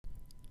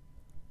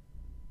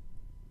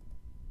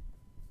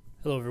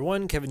Hello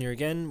everyone, Kevin here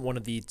again, one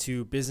of the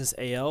two business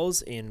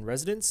ALs in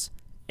residence.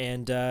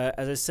 And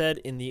as I said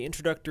in the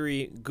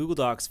introductory Google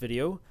Docs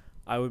video,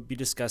 I would be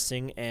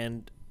discussing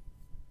and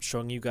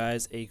showing you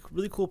guys a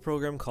really cool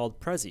program called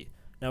Prezi.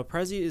 Now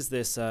Prezi is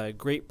this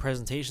great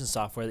presentation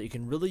software that you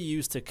can really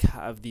use to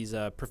have these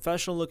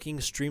professional looking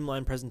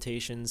streamlined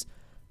presentations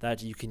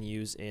that you can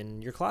use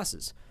in your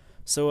classes.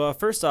 So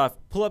first off,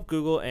 pull up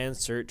Google and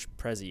search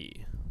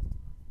Prezi,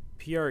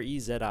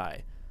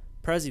 P-R-E-Z-I.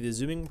 Prezi, the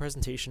Zooming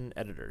Presentation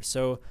Editor.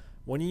 So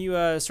when you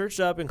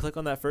search it up and click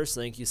on that first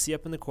link, you see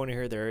up in the corner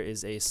here there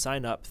is a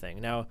sign up thing.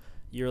 Now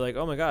you're like,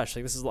 oh my gosh,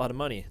 like this is a lot of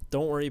money.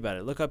 Don't worry about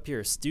it. Look up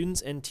here,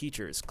 students and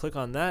teachers. Click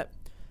on that,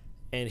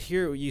 and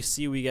here you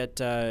see we get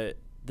the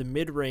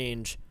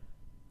mid-range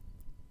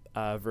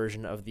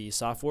version of the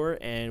software,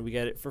 and we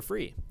get it for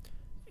free.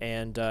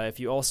 And if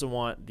you also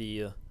want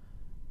the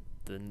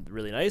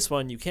really nice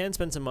one, you can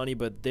spend some money,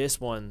 but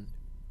this one,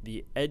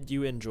 the Ed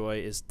You Enjoy,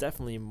 is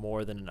definitely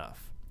more than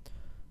enough.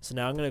 So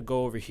now I'm going to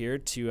go over here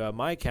to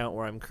my account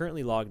where I'm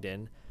currently logged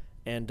in,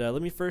 and let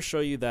me first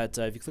show you that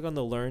if you click on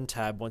the Learn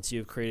tab once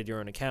you've created your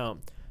own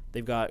account,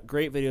 they've got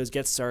great videos,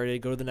 get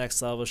started, go to the next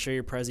level, share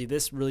your Prezi.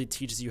 This really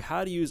teaches you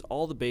how to use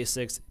all the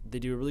basics. They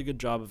do a really good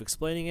job of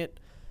explaining it,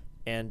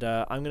 and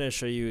I'm going to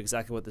show you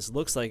exactly what this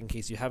looks like in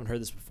case you haven't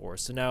heard this before.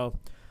 So now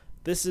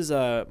this is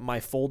my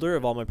folder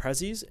of all my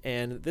Prezis,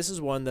 and this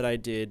is one that I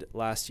did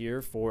last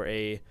year for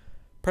a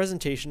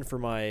presentation for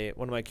one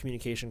of my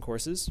communication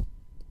courses.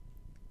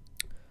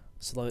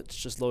 So let's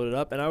just load it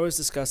up, and I was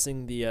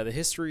discussing the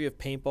history of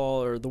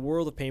paintball, or the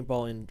world of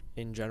paintball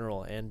in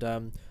general. And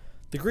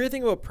the great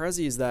thing about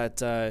Prezi is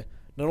that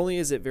not only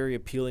is it very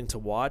appealing to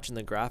watch, and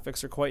the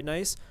graphics are quite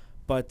nice,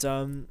 but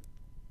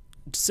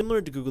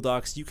similar to Google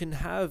Docs, you can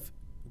have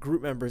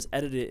group members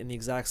edit it in the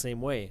exact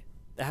same way.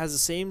 It has the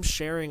same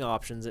sharing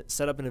options. It's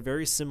set up in a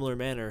very similar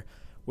manner,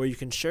 where you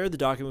can share the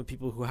document with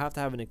people who have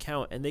to have an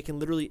account, and they can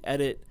literally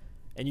edit,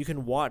 and you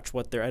can watch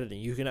what they're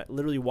editing. You can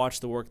literally watch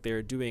the work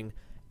they're doing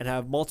and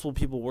have multiple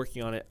people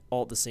working on it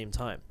all at the same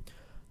time.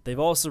 They've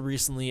also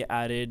recently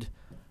added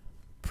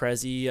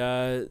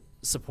Prezi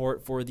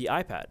support for the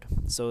iPad,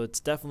 so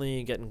it's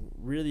definitely getting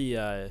really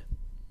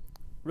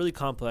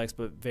complex,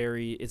 but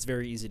it's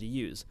very easy to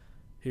use.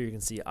 Here you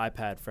can see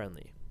iPad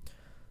friendly.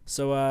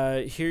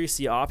 So here you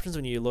see options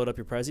when you load up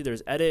your Prezi.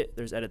 There's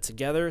edit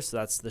together, so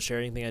that's the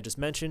sharing thing I just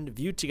mentioned.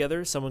 View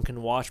together, someone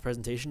can watch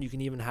presentation. You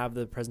can even have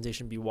the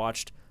presentation be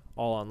watched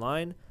all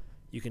online.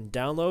 You can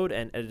download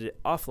and edit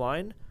it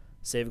offline,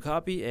 save a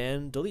copy,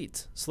 and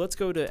delete. So let's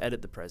go to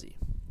edit the Prezi.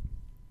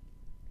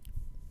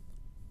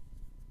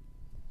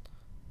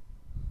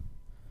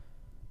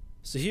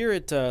 So here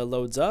it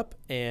loads up,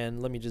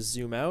 and let me just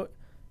zoom out.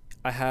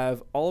 I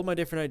have all of my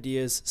different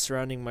ideas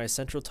surrounding my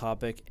central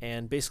topic,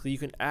 and basically you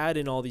can add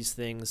in all these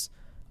things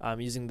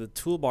using the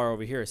toolbar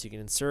over here. So you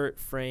can insert,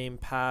 frame,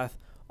 path.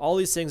 All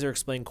these things are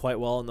explained quite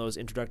well in those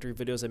introductory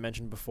videos I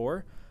mentioned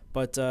before,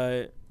 but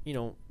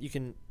you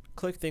can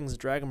click things,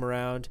 drag them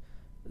around,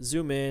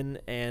 zoom in,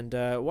 and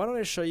why don't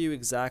I show you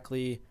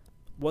exactly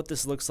what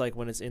this looks like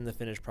when it's in the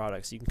finished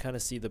product, so you can kind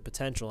of see the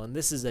potential. And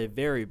this is a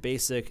very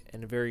basic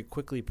and very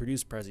quickly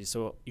produced Prezi,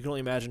 so you can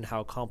only imagine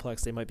how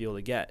complex they might be able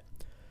to get.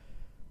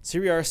 So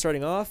here we are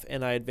starting off,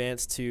 and I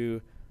advance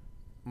to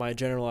my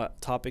general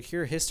topic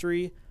here,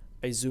 history.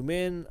 I zoom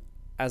in.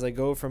 As I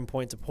go from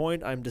point to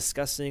point, I'm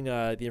discussing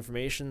the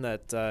information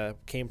that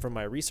came from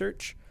my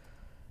research,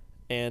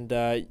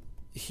 and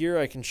here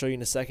I can show you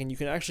in a second, you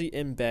can actually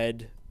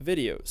embed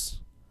videos.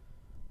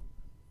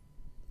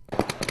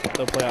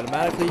 They'll play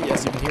automatically.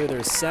 As you can hear,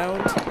 there's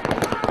sound.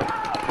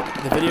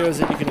 The videos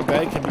that you can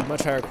embed can be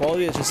much higher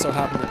quality. It just so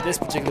happened that this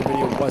particular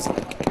video wasn't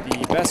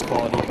the best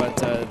quality, but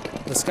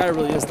the sky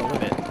really is the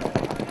limit.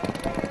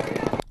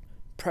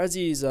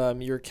 Prezi's,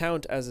 your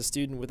account as a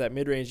student with that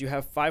mid-range, you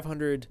have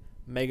 500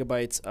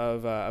 megabytes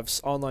of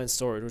online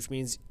storage, which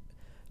means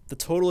the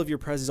total of your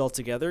Prezis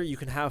altogether, you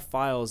can have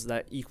files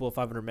that equal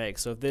 500 megs.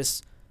 So if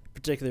this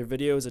particular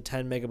video is a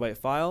 10 megabyte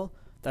file,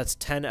 that's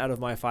 10 out of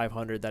my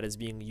 500 that is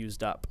being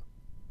used up,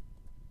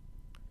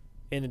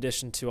 in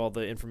addition to all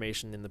the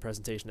information in the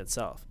presentation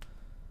itself.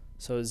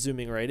 So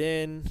zooming right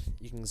in,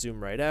 you can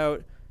zoom right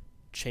out,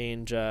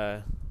 change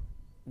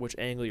which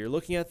angle you're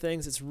looking at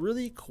things. It's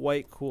really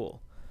quite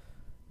cool.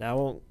 Now I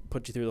won't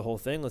put you through the whole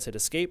thing. Let's hit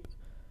escape,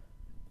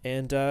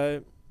 and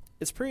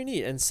it's pretty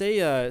neat. And say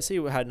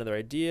you had another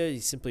idea, you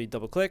simply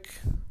double click,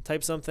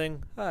 type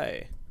something,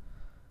 hi,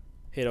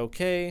 hit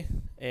OK,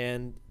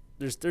 and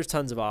there's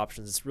tons of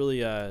options. It's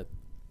really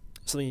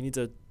something you need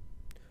to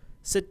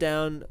sit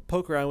down,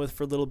 poke around with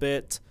for a little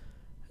bit,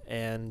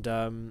 and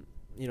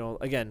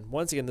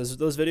once again,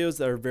 those videos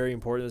that are very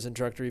important, those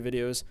introductory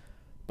videos,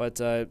 but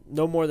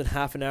no more than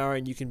half an hour,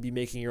 and you can be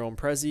making your own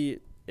Prezi.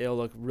 It'll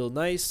look real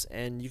nice,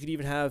 and you could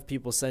even have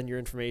people send their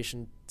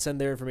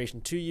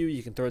information to you.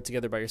 You can throw it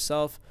together by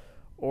yourself,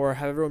 or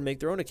have everyone make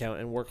their own account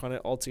and work on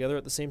it all together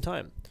at the same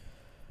time.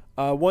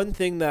 One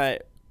thing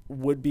that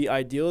would be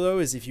ideal though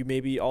is if you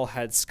maybe all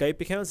had Skype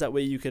accounts. That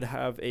way you could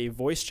have a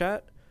voice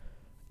chat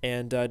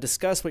and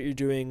discuss what you're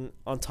doing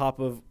on top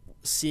of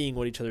seeing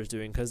what each other's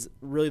doing, because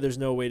really there's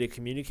no way to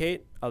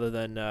communicate other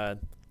than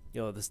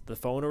the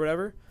phone or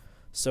whatever.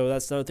 So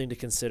that's another thing to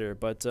consider.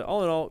 But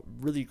all in all,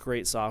 really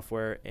great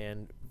software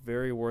and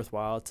very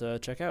worthwhile to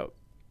check out.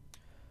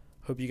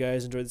 Hope you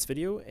guys enjoyed this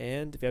video,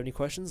 and if you have any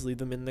questions, leave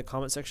them in the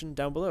comment section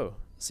down below.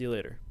 See you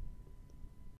later.